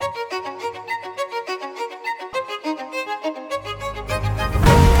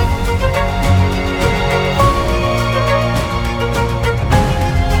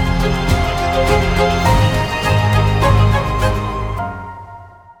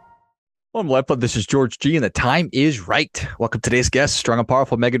Well, Lefla, this is George G, and the time is right. Welcome to today's guest, strong and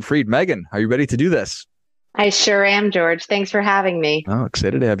powerful Megan Freed. Megan, are you ready to do this? I sure am, George. Thanks for having me. Oh,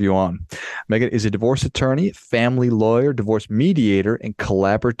 excited to have you on. Megan is a divorce attorney, family lawyer, divorce mediator, and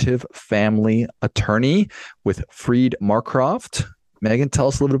collaborative family attorney with Freed Marcroft. Megan, tell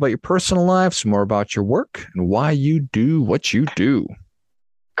us a little bit about your personal life, some more about your work, and why you do what you do.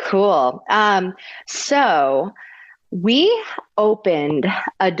 Cool. So we opened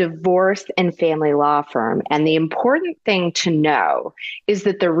a divorce and family law firm. And the important thing to know is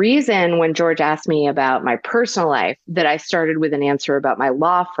that the reason when George asked me about my personal life that I started with an answer about my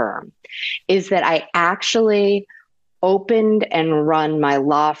law firm is that I actually opened and run my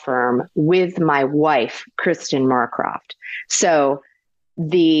law firm with my wife, Kristen Marcroft. So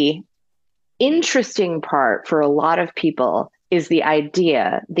the interesting part for a lot of people is the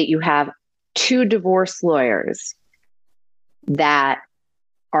idea that you have two divorce lawyers that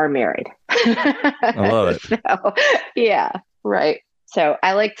are married. I love it. So, yeah, right. So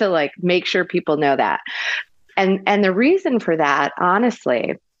I like to make sure people know that. And the reason for that,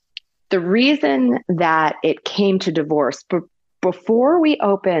 honestly, the reason that it came to divorce, before we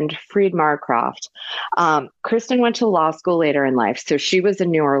opened Freed Marcroft, Kristen went to law school later in life, so she was a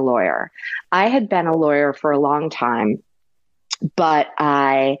newer lawyer. I had been a lawyer for a long time, but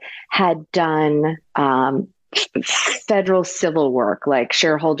I had done federal civil work like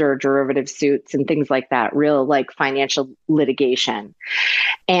shareholder derivative suits and things like that, real like financial litigation.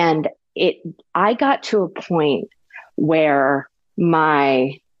 And I got to a point where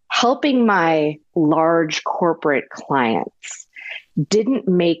my helping my large corporate clients didn't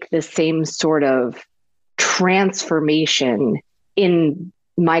make the same sort of transformation in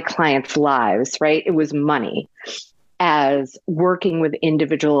my clients' lives, right? It was money as working with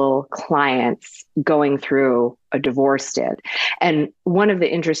individual clients going through a divorce did. And one of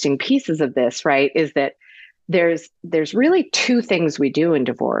the interesting pieces of this, right, is that there's really two things we do in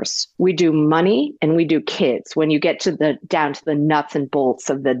divorce. We do money and we do kids when you get to the down to the nuts and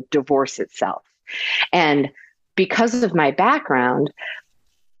bolts of the divorce itself. And because of my background,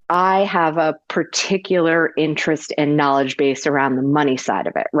 I have a particular interest and knowledge base around the money side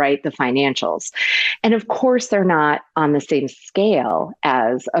of it, right? The financials. And of course, they're not on the same scale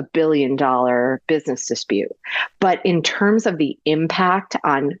as $1 billion business dispute. But in terms of the impact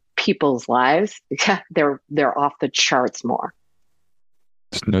on people's lives, they're off the charts more.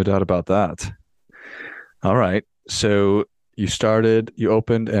 There's no doubt about that. All right. So you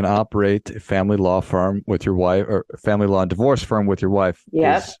opened and operate a family law firm with your wife, or a family law and divorce firm with your wife.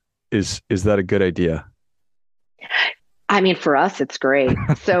 Yep. Is that a good idea? I mean, for us, it's great.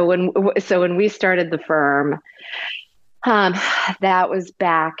 So when we started the firm, um, that was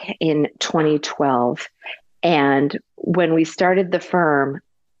back in 2012. And when we started the firm,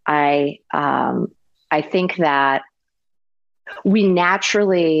 I think that we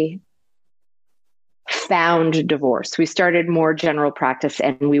naturally found divorce. We started more general practice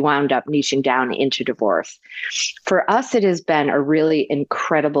and we wound up niching down into divorce. For us, it has been a really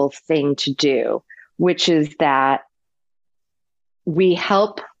incredible thing to do, which is that we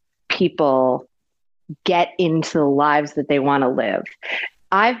help people get into the lives that they want to live.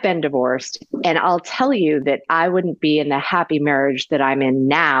 I've been divorced, and I'll tell you that I wouldn't be in the happy marriage that I'm in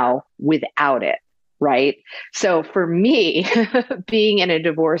now without it. Right. So for me, being in a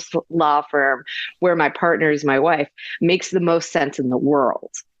divorce law firm where my partner is my wife makes the most sense in the world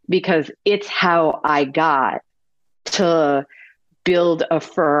because it's how I got to build a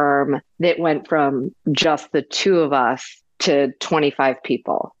firm that went from just the two of us to 25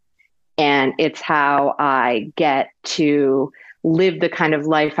 people. And it's how I get to live the kind of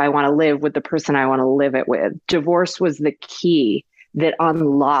life I want to live with the person I want to live it with. Divorce was the key that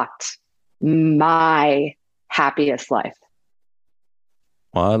unlocked my happiest life.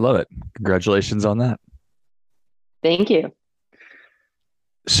 Well, I love it. Congratulations on that. Thank you.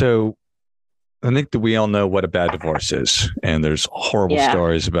 So I think that we all know what a bad divorce is. And there's horrible Yeah.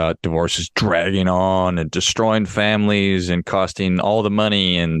 stories about divorces dragging on and destroying families and costing all the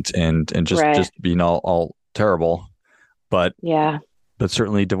money and Right. just being all terrible. But Yeah.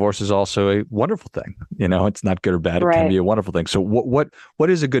 certainly divorce is also a wonderful thing. You know, it's not good or bad. It can be Right. a wonderful thing. So what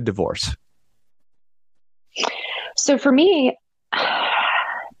is a good divorce? So for me,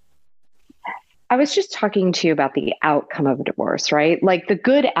 I was just talking to you about the outcome of a divorce, right? Like the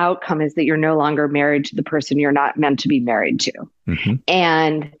good outcome is that you're no longer married to the person you're not meant to be married to. Mm-hmm.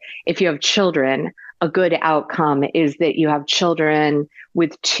 And if you have children, a good outcome is that you have children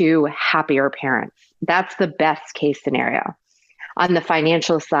with two happier parents. That's the best case scenario on the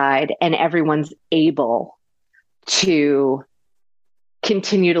financial side, and everyone's able to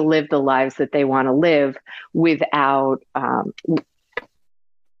continue to live the lives that they want to live without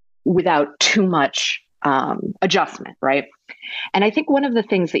too much adjustment, right? And I think one of the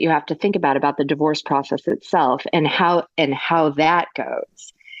things that you have to think about the divorce process itself and how that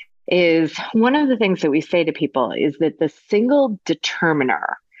goes is, one of the things that we say to people is that the single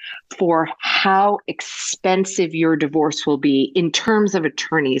determiner for how expensive your divorce will be in terms of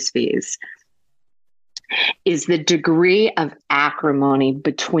attorney's fees is the degree of acrimony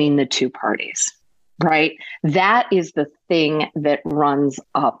between the two parties, right? That is the thing that runs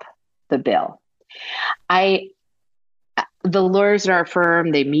up the bill. The lawyers in our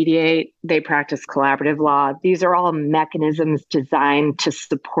firm, they mediate, they practice collaborative law. These are all mechanisms designed to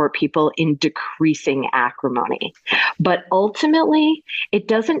support people in decreasing acrimony. But ultimately, it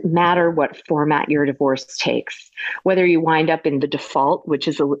doesn't matter what format your divorce takes, whether you wind up in the default, which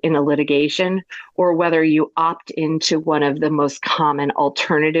is in a litigation, or whether you opt into one of the most common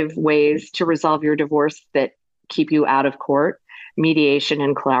alternative ways to resolve your divorce that keep you out of court, mediation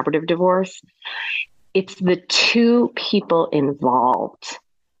and collaborative divorce. It's the two people involved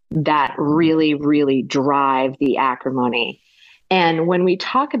that really, really drive the acrimony. And when we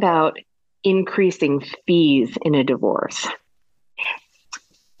talk about increasing fees in a divorce,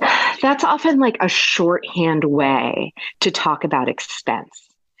 that's often like a shorthand way to talk about expense,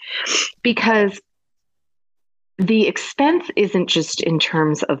 because the expense isn't just in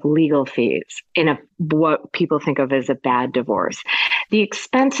terms of legal fees in what people think of as a bad divorce. The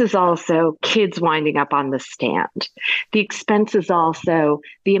expense is also kids winding up on the stand. The expense is also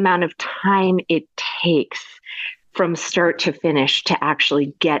the amount of time it takes from start to finish to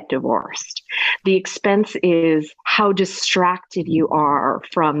actually get divorced. The expense is how distracted you are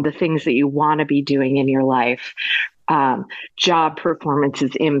from the things that you want to be doing in your life. Job performance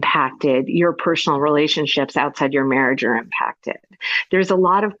is impacted. Your personal relationships outside your marriage are impacted. There's a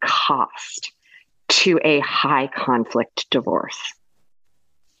lot of cost to a high conflict divorce.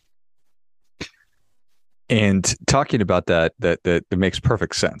 And talking about that makes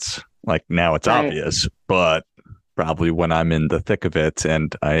perfect sense. Like, now it's Right. obvious, but probably when I'm in the thick of it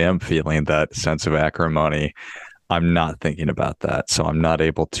and I am feeling that sense of acrimony, I'm not thinking about that. So I'm not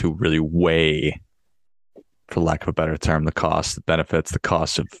able to really weigh, for lack of a better term, the cost, the benefits, the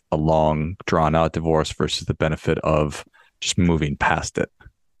cost of a long, drawn out divorce versus the benefit of just moving past it.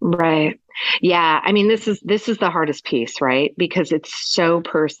 Right. Yeah. I mean, this is the hardest piece, right? Because it's so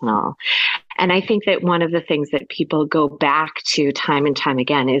personal. And I think that one of the things that people go back to time and time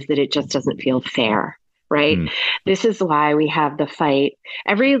again is that it just doesn't feel fair. Right. This is why we have the fight.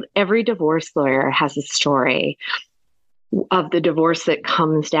 Every divorce lawyer has a story of the divorce that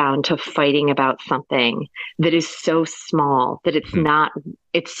comes down to fighting about something that is so small that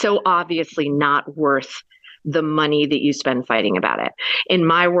it's so obviously not worth the money that you spend fighting about it. In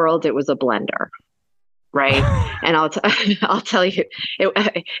my world, it was a blender. Right. And I'll tell you,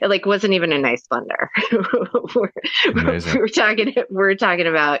 it like wasn't even a nice blender. we're talking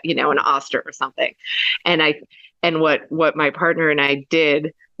about, an Oster or something. And what my partner and I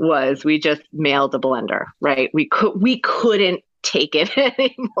did was we just mailed a blender, right? We couldn't take it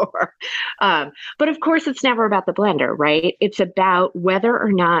anymore. But of course, it's never about the blender, right? It's about whether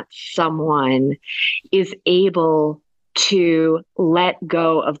or not someone is able to let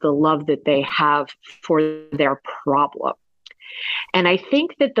go of the love that they have for their problem. And I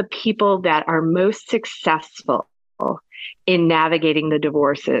think that the people that are most successful in navigating the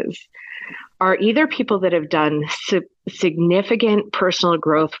divorces are either people that have done significant personal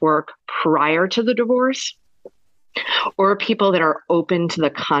growth work prior to the divorce, or people that are open to the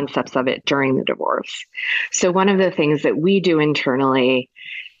concepts of it during the divorce. So one of the things that we do internally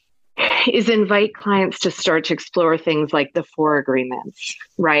is invite clients to start to explore things like the 4 agreements,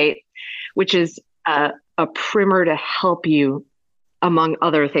 right? Which is a primer to help you, among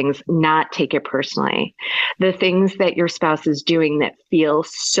other things, not take it personally. The things that your spouse is doing that feel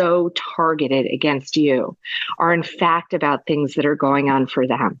so targeted against you are in fact about things that are going on for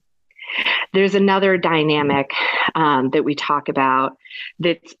them. There's another dynamic that we talk about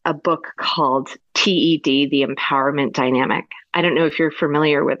that's a book called TED, The Empowerment Dynamic. I don't know if you're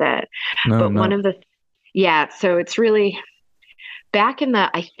familiar with it, but one of so it's really back in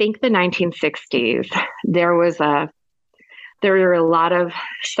I think the 1960s, there were a lot of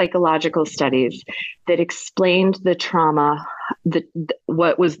psychological studies that explained the trauma,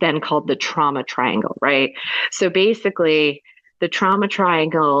 what was then called the trauma triangle, right? So basically, the trauma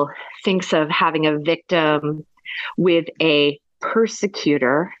triangle thinks of having a victim with a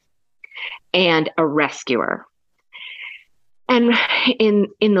persecutor and a rescuer. And in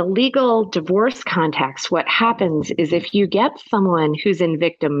the legal divorce context, what happens is if you get someone who's in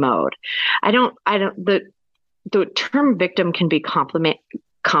victim mode, the term victim can be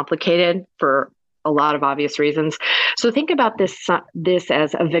complicated for a lot of obvious reasons. So think about this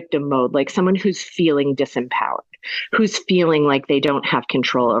as a victim mode, like someone who's feeling disempowered, who's feeling like they don't have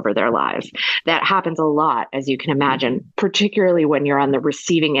control over their lives. That happens a lot, as you can imagine, particularly when you're on the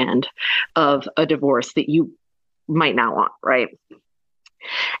receiving end of a divorce that you might not want, right?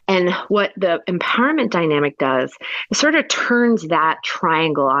 And what the empowerment dynamic does is sort of turns that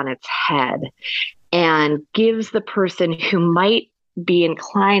triangle on its head and gives the person who might be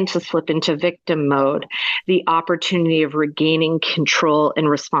inclined to slip into victim mode the opportunity of regaining control and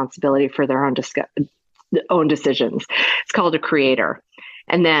responsibility for their own decisions. It's called a creator.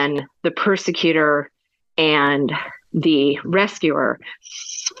 And then the persecutor and the rescuer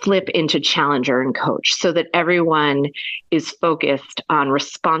flip into challenger and coach so that everyone is focused on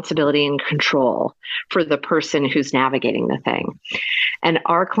responsibility and control for the person who's navigating the thing. And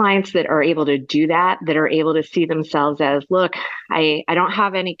our clients that are able to do that are able to see themselves as, look, I don't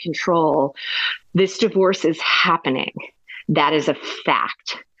have any control. This divorce is happening. That is a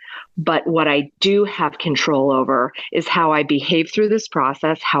fact. But what I do have control over is how I behave through this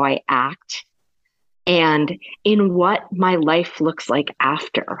process, how I act, and in what my life looks like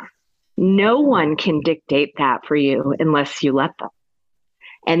after. No one can dictate that for you unless you let them.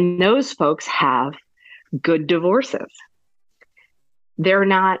 And those folks have good divorces. They're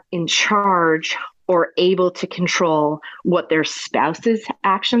not in charge or able to control what their spouse's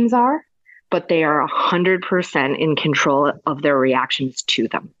actions are, but they are 100% in control of their reactions to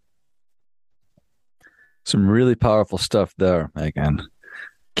them. Some really powerful stuff there, Megan.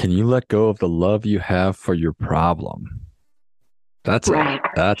 Can you let go of the love you have for your problem? That's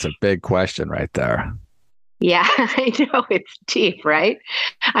a big question right there. Yeah, I know, it's deep, right?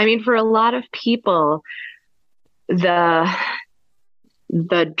 I mean, for a lot of people, the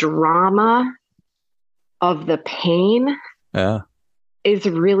drama of the pain is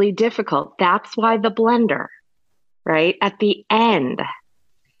really difficult. That's why the blender, right? At the end,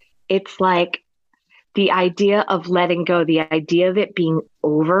 it's like the idea of letting go, the idea of it being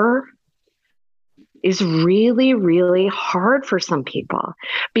over is really, really hard for some people,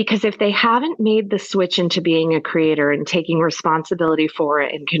 because if they haven't made the switch into being a creator and taking responsibility for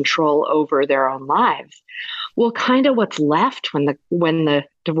it and control over their own lives, well, kind of what's left when the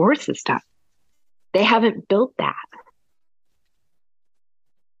divorce is done? They haven't built that.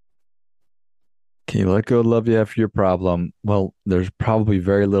 Can you let go of love you have for your problem? Well, there's probably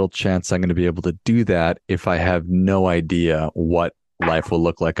very little chance I'm going to be able to do that if I have no idea what life will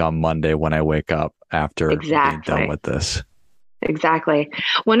look like on Monday when I wake up after being done with this. Exactly.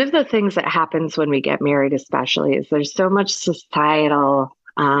 One of the things that happens when we get married, especially, is there's so much societal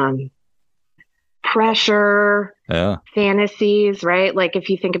pressure, fantasies, right? Like if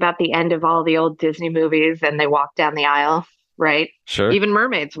you think about the end of all the old Disney movies and they walk down the aisle, right? Sure. Even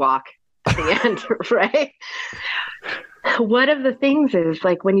mermaids walk at the end, right? One of the things is,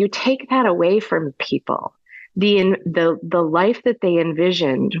 like, when you take that away from people, the life that they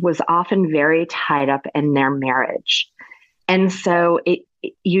envisioned was often very tied up in their marriage. And so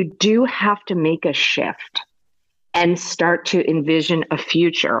you do have to make a shift and start to envision a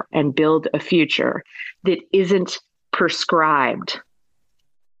future and build a future that isn't prescribed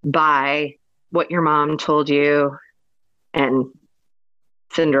by what your mom told you and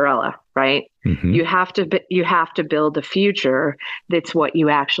Cinderella, right? Mm-hmm. You have to build a future that's what you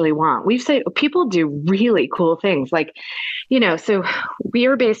actually want. We've said people do really cool things, like, so we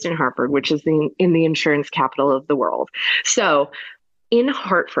are based in Hartford, which is in the insurance capital of the world. So in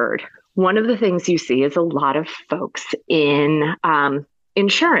Hartford, one of the things you see is a lot of folks in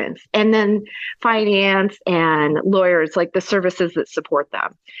insurance, and then finance and lawyers, like the services that support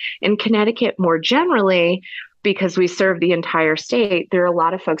them. In Connecticut, more generally, because we serve the entire state, there are a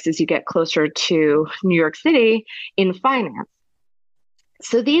lot of folks, as you get closer to New York City, in finance.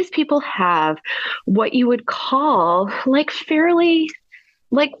 So these people have what you would call fairly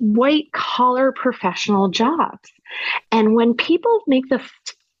white collar professional jobs. And when people make the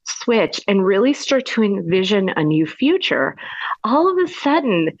switch and really start to envision a new future, all of a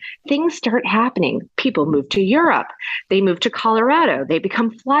sudden things start happening. People move to Europe, they move to Colorado, they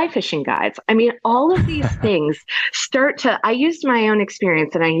become fly fishing guides. I mean, all of these things start to, I used my own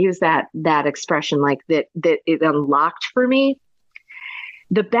experience and I use that expression, like that it unlocked for me.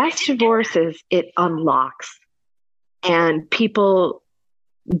 The best divorces, it unlocks, and people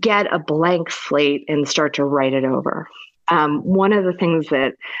get a blank slate and start to write it over. One of the things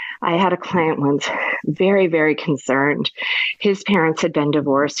that I had a client once very, very concerned. His parents had been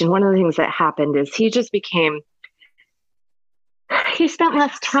divorced. And one of the things that happened is he spent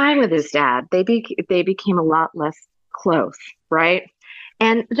less time with his dad. They became a lot less close, right?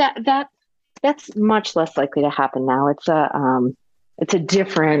 And that's much less likely to happen now. It's a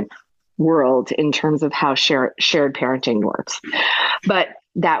different world in terms of how shared parenting works. But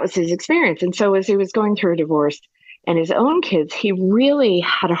that was his experience. And so as he was going through a divorce and his own kids, he really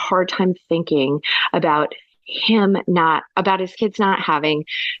had a hard time thinking about his kids not having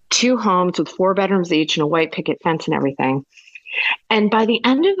 2 homes with 4 bedrooms each and a white picket fence and everything. And by the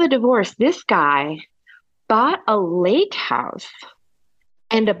end of the divorce, this guy bought a lake house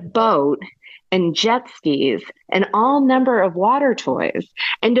and a boat and jet skis and all number of water toys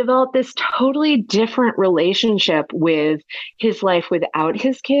and developed this totally different relationship with his life without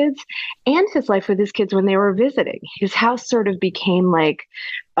his kids and his life with his kids when they were visiting. His house sort of became like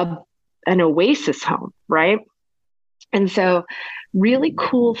an oasis home, right? And so really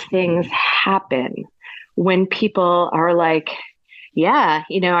cool things happen when people are like, yeah,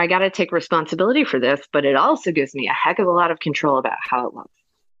 I got to take responsibility for this, but it also gives me a heck of a lot of control about how it looks.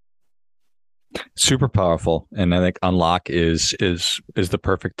 Super powerful. And I think unlock is the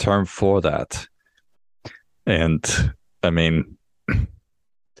perfect term for that. And I mean,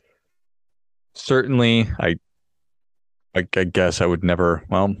 certainly I guess I would never,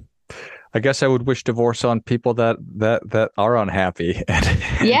 I guess I would wish divorce on people that are unhappy,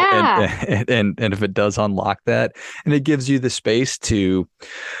 and if it does unlock that, and it gives you the space to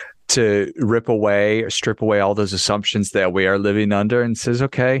strip away all those assumptions that we are living under, and says,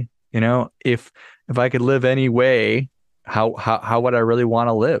 okay, if I could live any way, how would I really want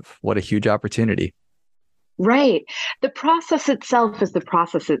to live? What a huge opportunity. Right. The process itself is the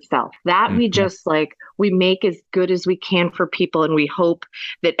process itself. That mm-hmm. we make as good as we can for people, and we hope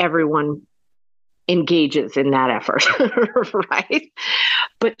that everyone engages in that effort, right?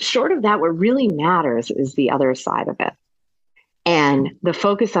 But short of that, what really matters is the other side of it. And the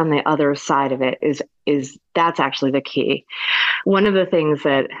focus on the other side of it is that's actually the key. One of the things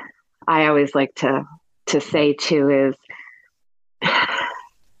that I always like to say too is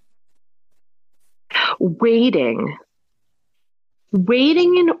waiting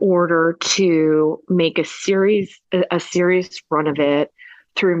in order to make a serious run of it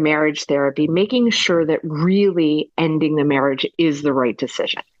through marriage therapy, making sure that really ending the marriage is the right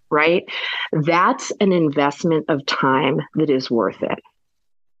decision, right? That's an investment of time that is worth it.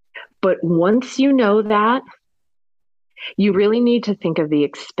 But once you know that, you really need to think of the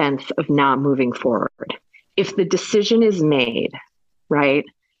expense of not moving forward. If the decision is made, right,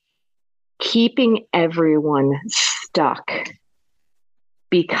 keeping everyone stuck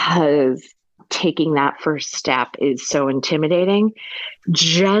because taking that first step is so intimidating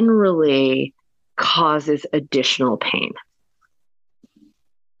generally causes additional pain.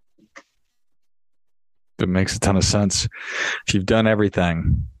 It makes a ton of sense. If you've done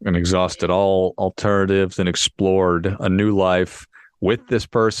everything and exhausted all alternatives and explored a new life with this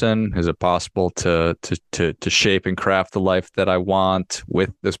person, is it possible to shape and craft the life that I want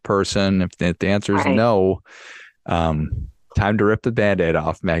with this person? If the answer is no, time to rip the Band-Aid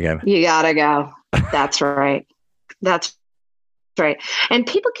off, Megan. You gotta go. That's right. That's right. And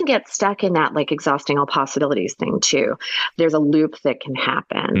people can get stuck in that like exhausting all possibilities thing too. There's a loop that can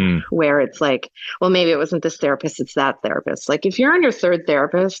happen where it's like, well, maybe it wasn't this therapist, it's that therapist. Like if you're on your 3rd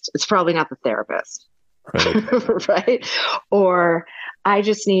therapist, it's probably not the therapist. Right. Right. Or I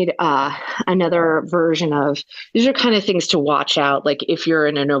just need another version of, these are kind of things to watch out. Like if you're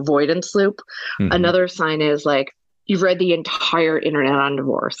in an avoidance loop, another sign is like, you've read the entire internet on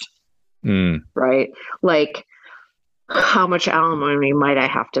divorce, right? Like, how much alimony might I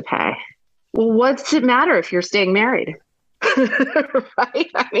have to pay? Well, what's it matter if you're staying married? Right?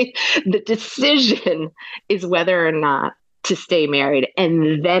 I mean, the decision is whether or not to stay married,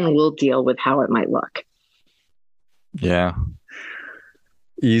 and then we'll deal with how it might look. Yeah.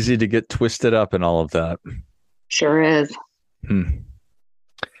 Easy to get twisted up in all of that. Sure is.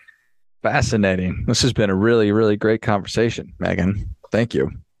 Fascinating. This has been a really, really great conversation, Megan. Thank you.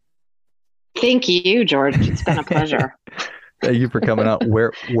 Thank you, George. It's been a pleasure. Thank you for coming out.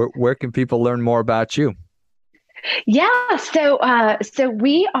 Where can people learn more about you? Yeah, so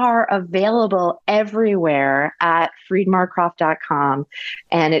we are available everywhere at freedmarcroft.com,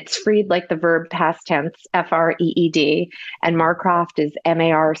 and it's Freed like the verb past tense, Freed, and Marcroft is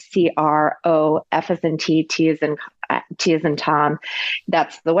Marcro, F as in T, T as in Tom.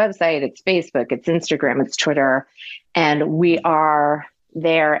 That's the website. It's Facebook, it's Instagram, it's Twitter, and we are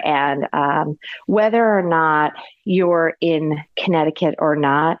there. And whether or not you're in Connecticut or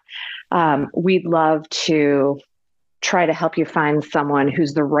not, we'd love to try to help you find someone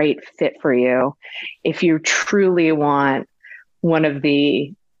who's the right fit for you if you truly want one of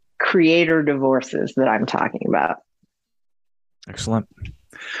the creator divorces that I'm talking about. Excellent.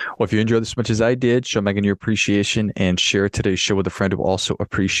 Well, if you enjoyed this as much as I did, show Megan your appreciation and share today's show with a friend who also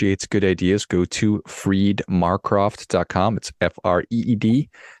appreciates good ideas. Go to freedmarcroft.com. It's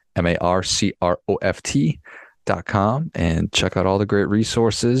FreedMarcroft.com and check out all the great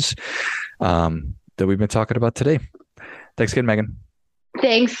resources that we've been talking about today. Thanks again, Megan.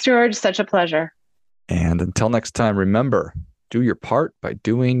 Thanks, George. Such a pleasure. And until next time, remember, do your part by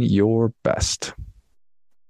doing your best.